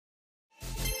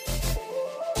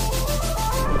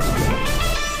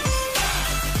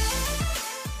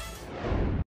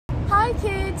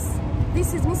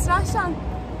Rashan.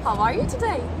 How are you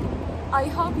today? I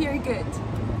hope you're good.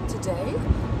 Today,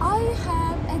 I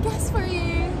have a guest for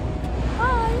you.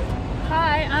 Hi.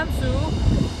 Hi, I'm Sue.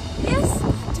 Yes,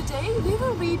 today we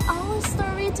will read our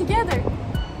story together.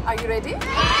 Are you ready?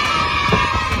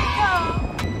 Go.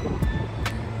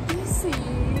 This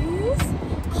is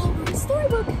our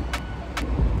storybook.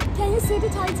 Can you see the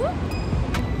title?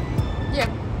 Yep.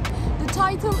 The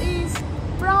title is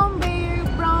Brown Bear,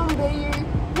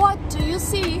 what do you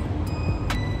see?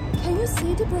 Can you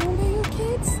see the brown bear,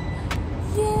 kids?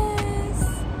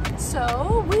 Yes.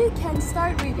 So we can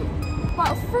start reading.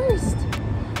 But first,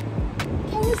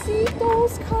 can you see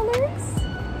those colors?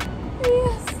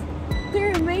 Yes,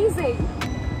 they're amazing.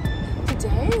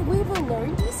 Today we will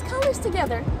learn these colors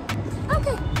together.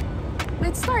 Okay,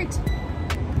 let's start.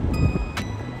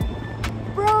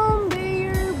 Brown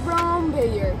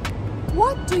bear,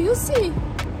 what do you see?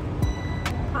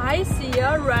 I see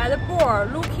a red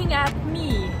bird looking at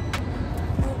me.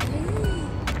 Okay.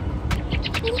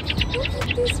 Look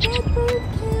at this red bird,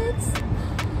 kids.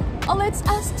 Let's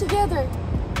ask together.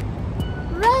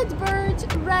 Red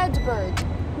bird,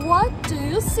 what do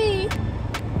you see?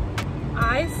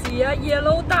 I see a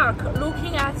yellow duck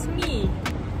looking at me.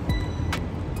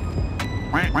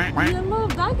 Yellow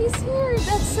duck is here.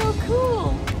 That's so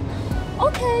cool.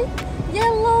 Okay,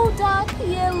 yellow duck,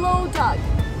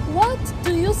 what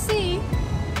do you see?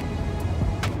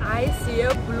 I see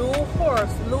a blue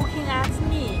horse looking at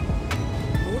me.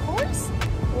 Blue horse?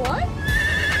 What?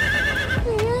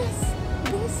 Yes,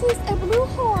 this is a blue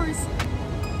horse.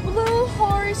 Blue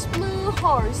horse,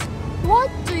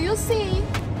 what do you see?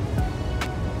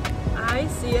 I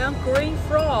see a green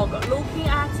frog looking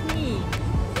at me.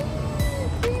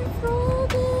 Green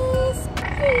frog is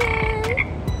here.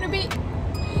 Repeat.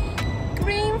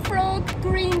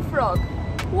 Green frog,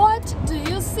 what do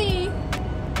you see?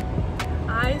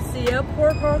 I see a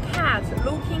purple cat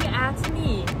looking at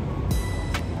me.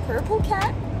 Purple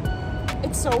cat?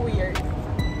 It's so weird.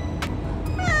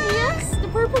 Yes, the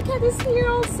purple cat is here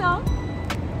also.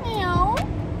 Meow.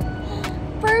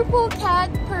 Purple cat,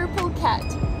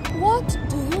 what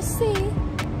do you see?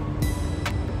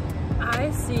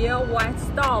 I see a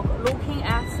white dog looking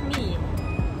at me.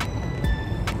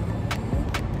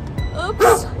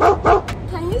 Oops.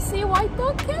 Can you see white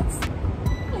dog, kids?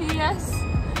 Yes.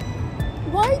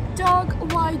 White dog,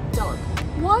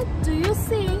 what do you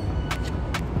see?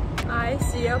 I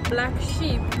see a black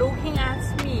sheep looking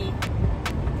at me.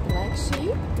 Black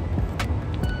sheep?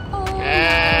 Oh,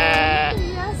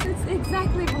 yes, it's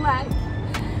exactly black.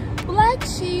 Black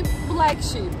sheep,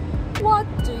 what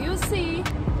do you see?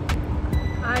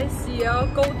 I see a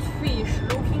goldfish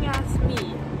looking at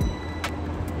me.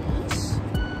 Fish?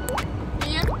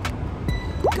 Yep.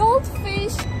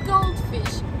 Goldfish,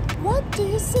 what do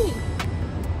you see?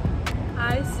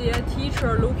 I see a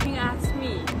teacher looking at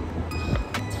me.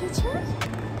 Teacher?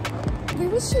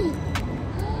 Where is she?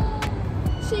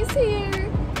 She's here.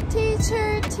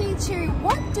 Teacher,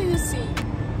 what do you see?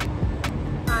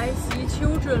 I see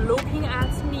children looking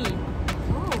at me.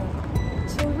 Oh,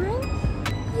 children?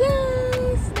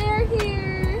 Yes, they're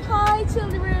here. Hi,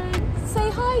 children. Say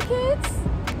hi, kids.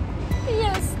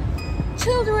 Yes,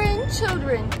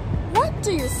 children, what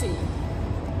do you see?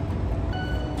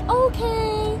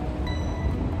 Okay,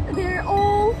 they're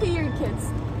all here,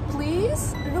 kids.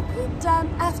 Please repeat them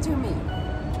after me.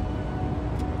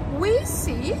 We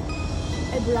see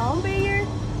a brown bear,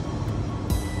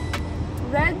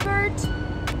 red bird,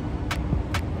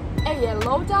 a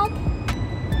yellow duck,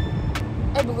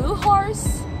 a blue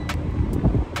horse,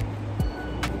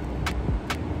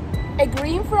 a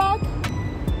green frog,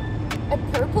 a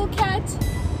purple cat,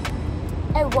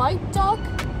 a white duck,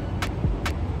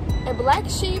 a black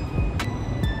sheep,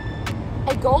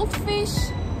 a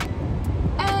goldfish,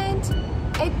 and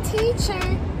a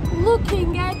teacher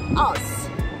looking at us.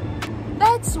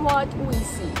 That's what we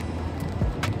see.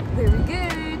 Very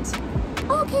good.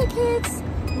 Okay, kids.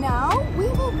 Now we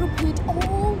will repeat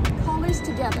all colors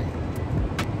together.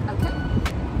 Okay?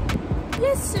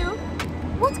 Yes, Sue.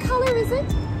 What color is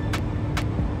it?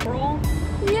 Brown.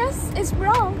 Yes, it's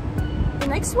brown. The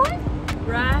next one?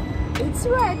 Red. It's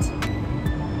red.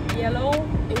 Yellow.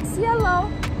 It's yellow.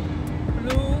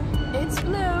 Blue. It's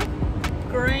blue.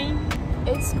 Green.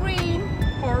 It's green.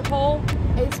 Purple.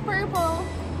 It's purple.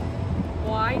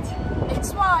 White.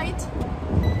 It's white.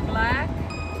 Black.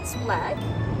 It's black.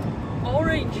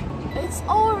 Orange. It's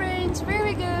orange.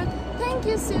 Very good. Thank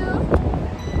you, Sue.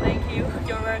 Thank you.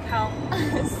 You're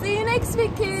welcome. See you next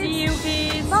week, kids. See you,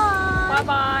 kids. Bye.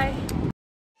 Bye-bye.